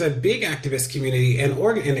 There's a big activist community and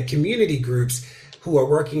the community groups who are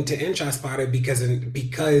working to end ShotSpotter because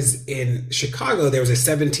in Chicago, there was a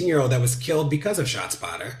 17-year-old that was killed because of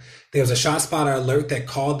ShotSpotter. There was a ShotSpotter alert that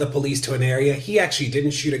called the police to an area. He actually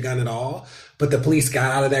didn't shoot a gun at all, but the police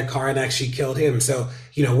got out of their car and actually killed him. So,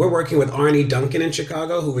 we're working with Arnie Duncan in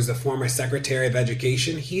Chicago, who was the former Secretary of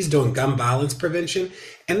Education. He's doing gun violence prevention.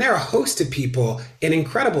 And there are a host of people and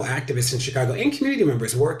incredible activists in Chicago and community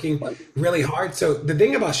members working really hard. So the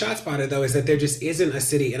thing about ShotSpotter, though, is that there just isn't a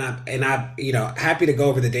city, and I'm happy to go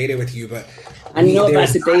over the data with you, but I know about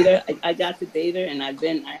the data. I got the data, and I have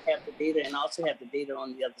the data, and also have the data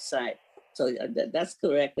on the other side. So that's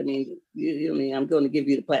correct. I mean, I'm going to give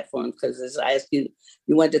you the platform because as I asked you,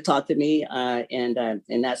 you wanted to talk to me,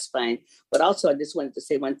 and that's fine. But also, I just wanted to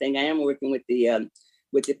say one thing. I am working with the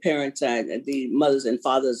parents, the mothers and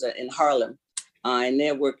fathers in Harlem, and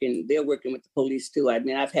they're working with the police too. I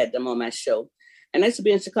mean, I've had them on my show, and I used to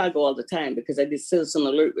be in Chicago all the time because I did Citizen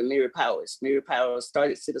Alert with Mary Powers. Mary Powers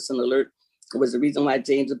started Citizen Alert. It was the reason why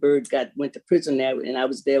James Byrd went to prison there, and I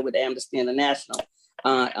was there with Amnesty International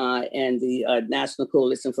and the National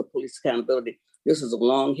Coalition for Police Accountability. This is a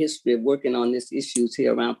long history of working on these issues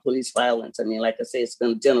here around police violence. I mean, like I say, it's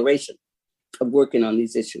been a generation of working on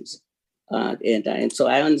these issues. And so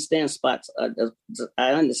I understand spots.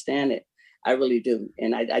 I understand it. I really do.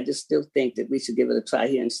 And I just still think that we should give it a try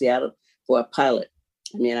here in Seattle for a pilot.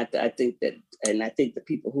 I mean, I think that, and I think the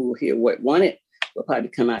people who here want it will probably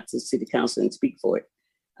come out to the city council and speak for it.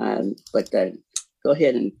 But go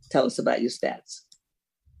ahead and tell us about your stats.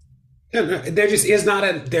 Yeah, no,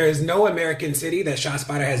 there is no American city that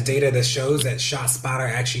ShotSpotter has data that shows that ShotSpotter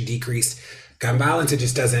actually decreased gun violence. It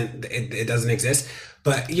just doesn't exist.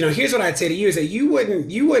 But, here's what I'd say to you is that you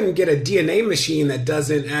wouldn't get a DNA machine that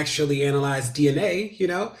doesn't actually analyze DNA,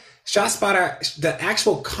 ShotSpotter, the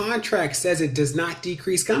actual contract says it does not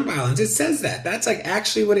decrease gun violence. It says that. That's like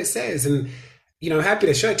actually what it says. And, happy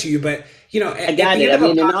to show it to you, but, I got it. I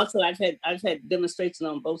mean, and also I've had demonstrations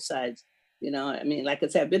on both sides. I mean, like I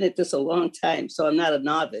said, I've been at this a long time, so I'm not a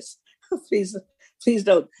novice. Please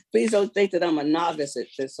don't think that I'm a novice at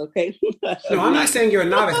this, okay? No, I'm not saying you're a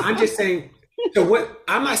novice. I'm just saying.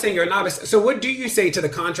 I'm not saying you're a novice. So what do you say to the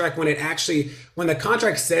contract when the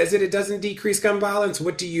contract says that it doesn't decrease gun violence?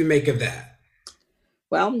 What do you make of that?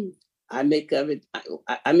 Well, I make of it.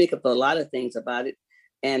 I make up a lot of things about it,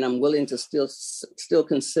 and I'm willing to still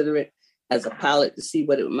consider it as a pilot to see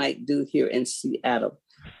what it might do here in Seattle.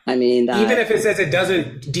 I mean, even if it says it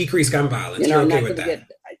doesn't decrease gun violence, you're okay with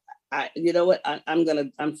that. You know what?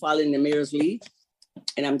 I'm following the mayor's lead,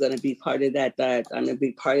 and I'm going to be part of that. I'm going to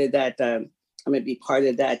be part of that. I'm going to be part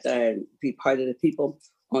of that. Be part of the people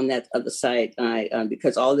on that other side,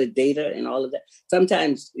 because all the data and all of that.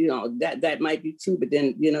 Sometimes that might be true, but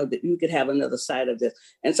then that you could have another side of this.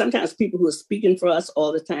 And sometimes people who are speaking for us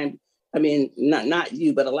all the time. I mean, not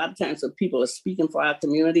you, but a lot of times when people are speaking for our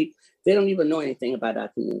community, they don't even know anything about our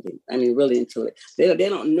community. I mean, really and truly. They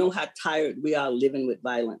don't know how tired we are living with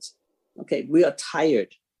violence. Okay, we are tired.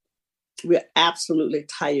 We're absolutely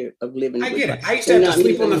tired of living with violence. I get it. I used to have to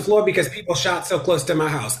sleep on the floor because people shot so close to my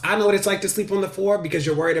house. I know what it's like to sleep on the floor because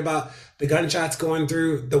you're worried about the gunshots going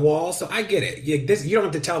through the wall. So I get it. You don't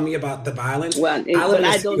have to tell me about the violence. Well, I live in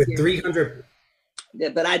a city with 300... Yeah,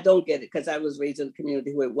 but I don't get it because I was raised in a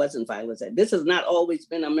community where it wasn't violence. This has not always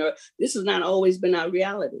been America. This has not always been our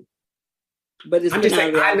reality. But it's been our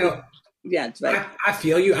reality. I know. Yeah, it's right. I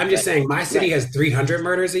feel you. I'm just saying my city has 300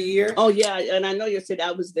 murders a year. Oh yeah, and I know your city.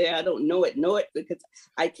 I was there. I don't know it because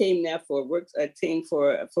I came there for work. I came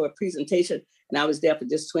for a presentation, and I was there for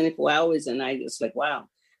just 24 hours, and I was like, wow.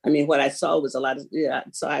 I mean, what I saw was a lot of,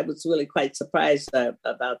 so I was really quite surprised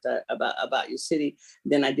about your city.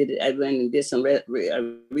 Then I went and did some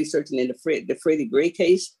researching in the Freddie Gray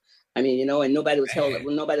case. I mean, and nobody was held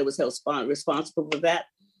responsible for that.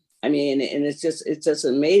 I mean, and it's just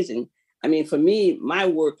amazing. I mean, for me, my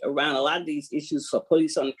work around a lot of these issues for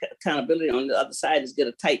police accountability on the other side is get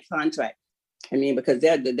a tight contract. I mean, because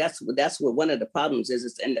that's what one of the problems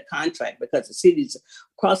is in the contract, because the cities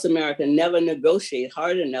across America never negotiate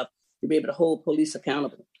hard enough to be able to hold police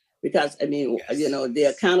accountable. Because, I mean,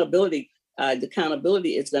 the accountability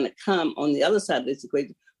is going to come on the other side of this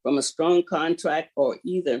equation from a strong contract, or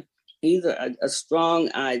either a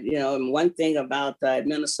strong, one thing about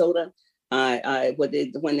Minnesota, when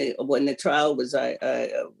the trial was,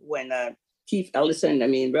 when Keith Ellison,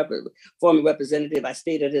 former representative, I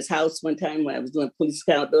stayed at his house one time when I was doing police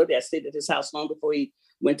accountability. I stayed at his house long before he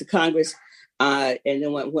went to Congress. And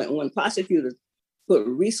then when prosecutors put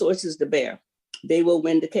resources to bear, they will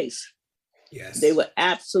win the case. Yes, they will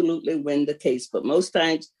absolutely win the case. But most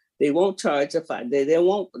times they won't charge a fine. They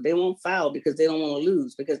won't file because they don't want to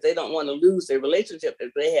lose, because they don't want to lose their relationship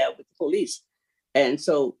that they have with the police. And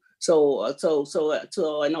so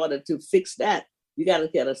in order to fix that, you got to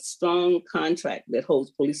get a strong contract that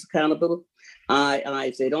holds police accountable.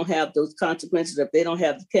 If they don't have those consequences, if they don't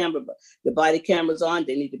have the body cameras on,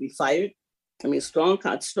 they need to be fired. I mean, strong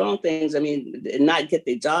things. I mean, not get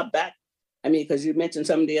their job back. I mean, because you mentioned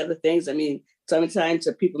some of the other things. I mean, sometimes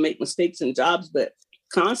people make mistakes in jobs, but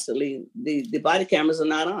constantly the body cameras are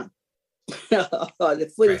not on, or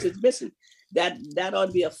the footage is missing. That ought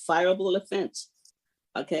to be a fireable offense.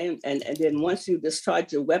 Okay, and then once you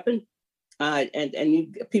discharge your weapon,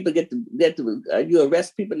 people you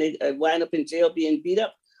arrest people, and they wind up in jail being beat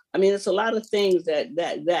up. I mean, it's a lot of things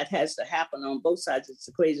that has to happen on both sides of this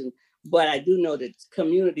equation. But I do know that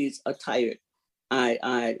communities are tired.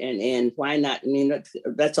 And why not? I mean,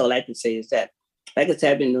 that's all I can say is that, like I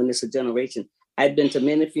said, I've been doing this a generation. I've been to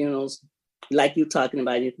many funerals, like you're talking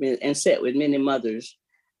about in your community, and sat with many mothers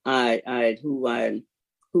who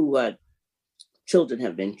children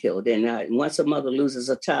have been killed. And once a mother loses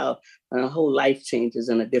a child, her whole life changes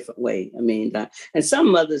in a different way. I mean, and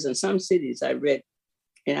some mothers in some cities I read,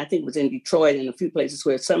 and I think it was in Detroit and a few places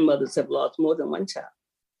where some mothers have lost more than one child.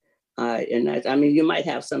 You might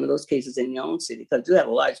have some of those cases in your own city because you have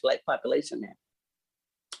a large Black population there.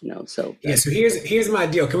 So here's my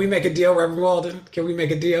deal. Can we make a deal, Reverend Walden? Can we make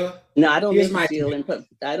a deal? No, I don't make a deal.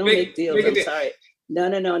 I don't make deals. I'm sorry.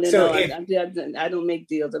 No. So I don't make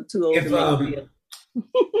deals. I'm too old to make deals.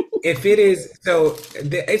 If it is,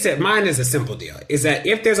 mine is a simple deal. Is that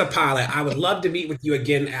if there's a pilot, I would love to meet with you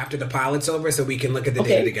again after the pilot's over so we can look at the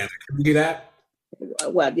data together. Can we do that?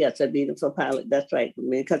 Well, yes, I'd need him for pilot. That's right. I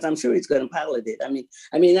mean, because I'm sure he's going to pilot it. I mean,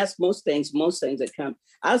 that's most things that come.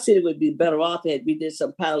 Our city would be better off had we did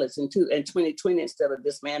some pilots in 2020 instead of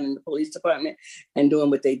dismantling the police department and doing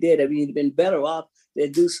what they did. I mean, it'd been better off to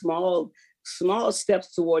do small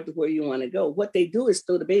steps toward where you want to go. What they do is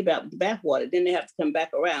throw the baby out with the bathwater. Then they have to come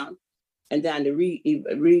back around and then to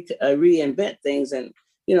reinvent things. And,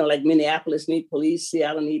 like Minneapolis need police,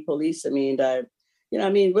 Seattle need police. I mean,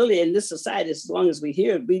 really in this society, as long as we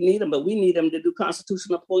hear it, we need them, but we need them to do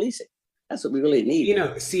constitutional policing. That's what we really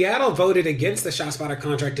need. Seattle voted against the ShotSpotter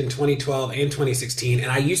contract in 2012 and 2016. And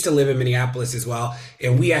I used to live in Minneapolis as well.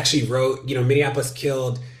 And we actually wrote, Minneapolis they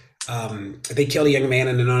killed a young man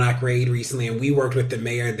in a no-knock raid recently, and we worked with the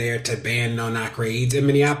mayor there to ban no-knock raids in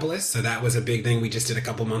Minneapolis. So that was a big thing we just did a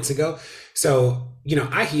couple months ago. So,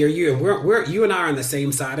 I hear you, and we're you and I are on the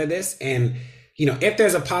same side of this. And, if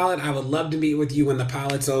there's a pilot, I would love to meet with you when the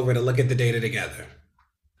pilot's over to look at the data together.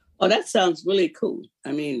 Oh, that sounds really cool.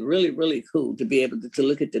 I mean, really, really cool to be able to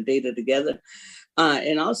look at the data together.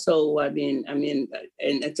 And also, and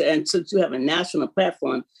since you have a national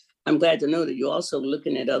platform, I'm glad to know that you're also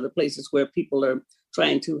looking at other places where people are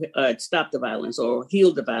trying to stop the violence or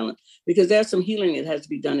heal the violence, because there's some healing that has to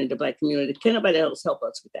be done in the Black community. Can nobody else help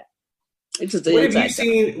us with that?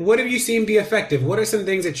 What have you seen be effective? What are some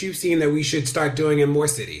things that you've seen that we should start doing in more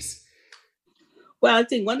cities? Well, I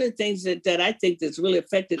think one of the things that I think that's really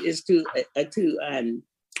effective is to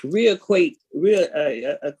reacquaint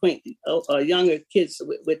younger kids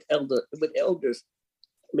with elders,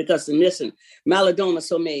 because they're missing. Malidoma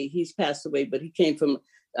Somé, he's passed away, but he came from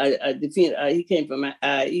West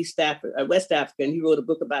Africa, and he wrote a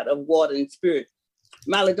book about a Walden spirit.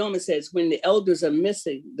 Malidoma says, when the elders are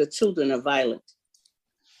missing, the children are violent,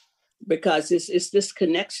 because it's this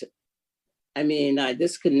connection. I mean,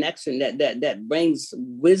 this connection that brings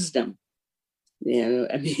wisdom.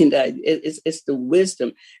 It's the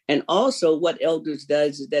wisdom. And also what elders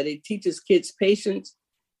does is that it teaches kids patience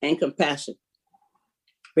and compassion.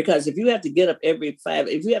 Because if you have to get up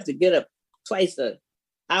if you have to get up twice an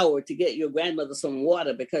hour to get your grandmother some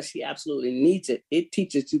water because she absolutely needs it, it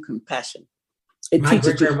teaches you compassion. It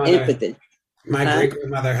teaches you empathy. My great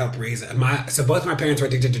grandmother helped raise it. So both my parents were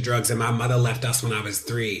addicted to drugs, and my mother left us when I was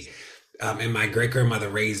 3, and my great grandmother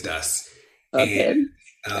raised us. Okay, and,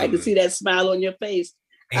 I can see that smile on your face.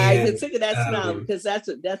 I can see that smile because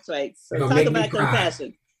that's right. So talk about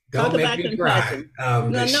compassion. Talk about compassion.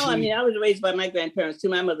 I mean, I was raised by my grandparents too.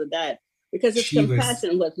 My mother died because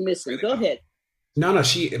compassion was missing. Go ahead. No,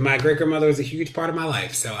 my great grandmother was a huge part of my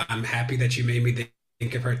life. So I'm happy that you made me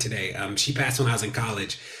think of her today. She passed when I was in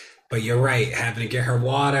college, but you're right. Having to get her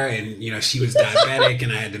water, and she was diabetic,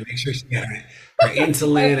 and I had to make sure she had her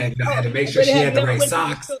insulin, and I had to make sure she had the right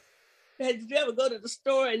socks. Did you ever go to the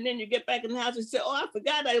store and then you get back in the house and say, "Oh, I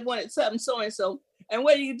forgot I wanted something so and so"? And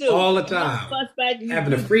what do? All the time.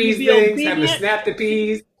 Having to freeze things, having to snap the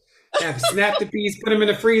peas, put them in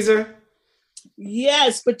the freezer.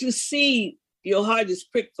 Yes, but you see, your heart is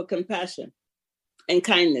pricked for compassion and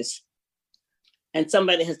kindness. And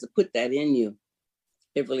somebody has to put that in you.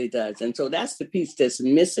 It really does. And so that's the piece that's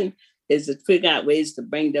missing, is to figure out ways to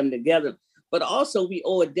bring them together. But also we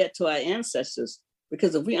owe a debt to our ancestors,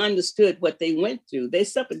 because if we understood what they went through, they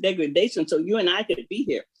suffered degradation so you and I could be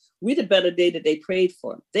here. We the better day that they prayed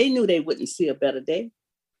for. They knew they wouldn't see a better day.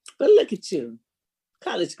 But look at you,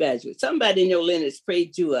 college graduate. Somebody in your lineage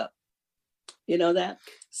prayed you up. You know that?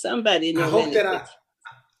 Somebody in your lineage.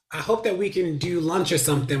 I hope that we can do lunch or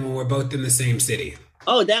something when we're both in the same city.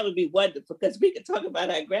 Oh, that would be wonderful, because we could talk about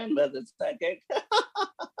our grandmothers. Okay?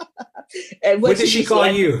 And what did she call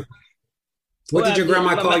you? What did your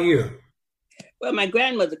grandma call you? Well, my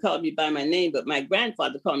grandmother called me by my name, but my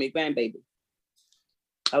grandfather called me grandbaby.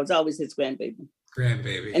 I was always his grandbaby.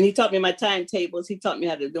 Grandbaby. And he taught me my timetables. He taught me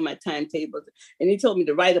how to do my timetables. And he told me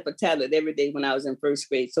to write up a tablet every day when I was in first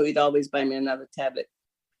grade. So he'd always buy me another tablet.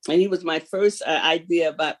 And he was my first idea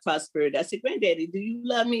about prosperity. I said, "Granddaddy, do you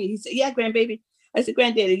love me?" He said, "Yeah, grandbaby." I said,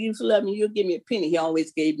 "Granddaddy, you love me, you'll give me a penny." He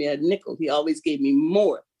always gave me a nickel. He always gave me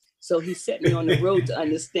more. So he set me on the road to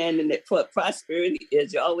understanding that what prosperity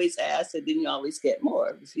is. You always ask, and then you always get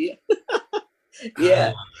more.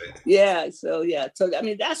 Yeah. Yeah. So, I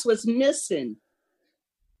mean, that's what's missing.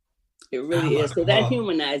 It really is. So that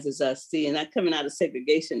humanizes us. See, and that coming out of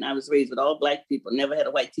segregation, I was raised with all Black people, never had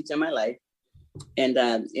a white teacher in my life. And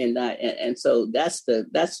so that's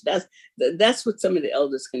what some of the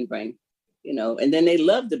elders can bring, and then they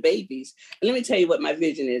love the babies. And let me tell you what my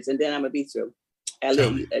vision is, and then I'm gonna be through. I'll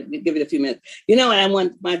give it a few minutes.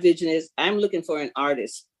 What my vision is? I'm looking for an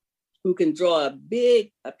artist who can draw a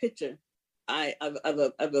picture of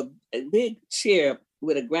a big chair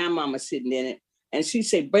with a grandmama sitting in it, and she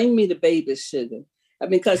say, "Bring me the baby, sugar." I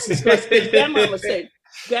mean, because grandmama said,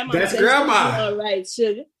 "That's grandma." All right,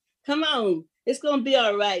 sugar. Come on. It's going to be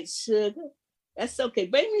all right, sugar. That's okay.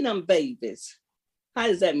 Bring me them babies. How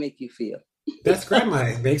does that make you feel? That's grandma.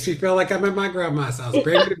 It makes me feel like I'm at my grandma's house.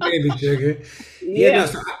 Bring me the baby, sugar.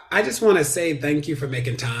 So I just want to say thank you for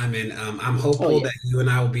making time. And I'm hopeful that you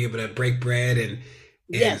and I will be able to break bread. And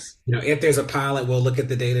yes, if there's a pilot, we'll look at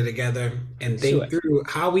the data together and think through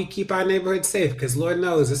how we keep our neighborhood safe. Because Lord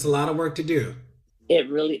knows it's a lot of work to do. It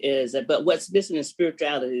really is. But what's missing is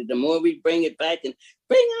spirituality. The more we bring it back and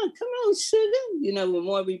come on, sugar. The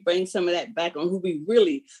more we bring some of that back on who we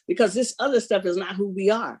really, because this other stuff is not who we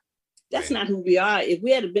are. That's not who we are. If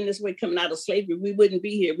we had been this way coming out of slavery, we wouldn't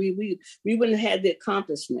be here. We wouldn't have had the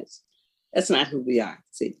accomplishments. That's not who we are.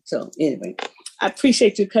 See. So anyway, I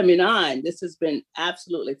appreciate you coming on. This has been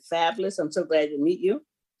absolutely fabulous. I'm so glad to meet you.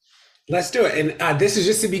 Let's do it. And this is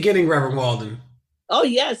just the beginning, Reverend Walden. Oh,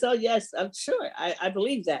 yes. I'm sure. I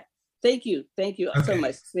believe that. Thank you so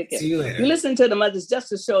much. See you later. You listen to the Mother's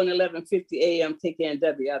Justice Show on 1150 AM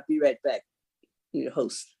KKNW. I'll be right back. I'm your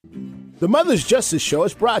host. The Mother's Justice Show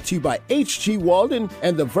is brought to you by H.G. Walden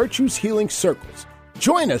and the Virtues Healing Circles.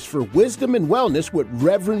 Join us for Wisdom and Wellness with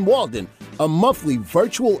Reverend Walden, a monthly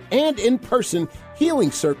virtual and in-person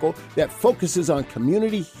healing circle that focuses on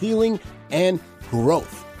community healing and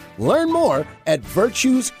growth. Learn more at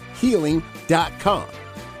virtueshealing.com.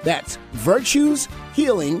 That's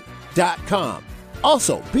virtueshealing.com.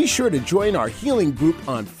 Also, be sure to join our healing group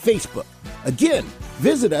on Facebook. Again,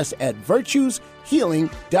 visit us at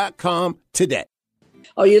virtueshealing.com today.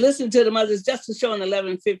 Oh, you listen to the Mother's Justice Show on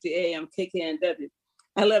 1150 AM KKNW.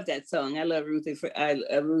 I love that song. I love Ruthie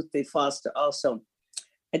Foster also.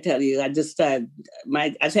 I tell you, I've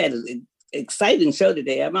had an exciting show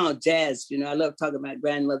today. I'm on jazz. I love talking about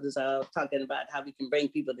grandmothers. I love talking about how we can bring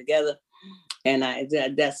people together. And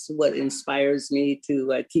that's what inspires me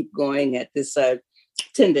to keep going at this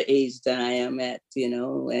tender age that I am at,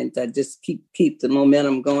 and just keep the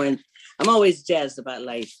momentum going. I'm always jazzed about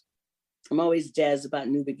life. I'm always jazzed about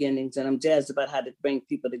new beginnings, and I'm jazzed about how to bring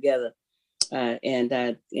people together. And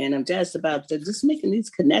I'm jazzed about just making these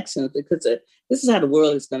connections, because this is how the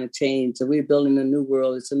world is going to change. So we're building a new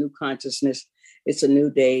world. It's a new consciousness. It's a new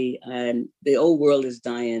day. And the old world is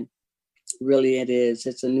dying. Really, it is.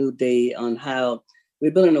 It's a new day on how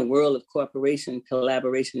we're building a world of cooperation,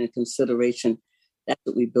 collaboration, and consideration. That's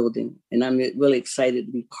what we're building. And I'm really excited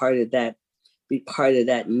to be part of that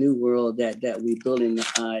new world that we're building.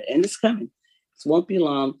 And it's coming. It won't be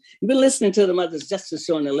long. You've been listening to the Mother's Justice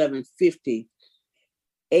Show on 1150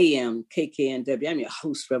 AM KKNW. I'm your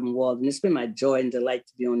host, Reverend Walden. It's been my joy and delight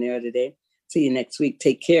to be on air today. See you next week.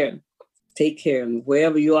 Take care. Take care. And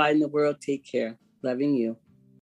wherever you are in the world, take care. Loving you.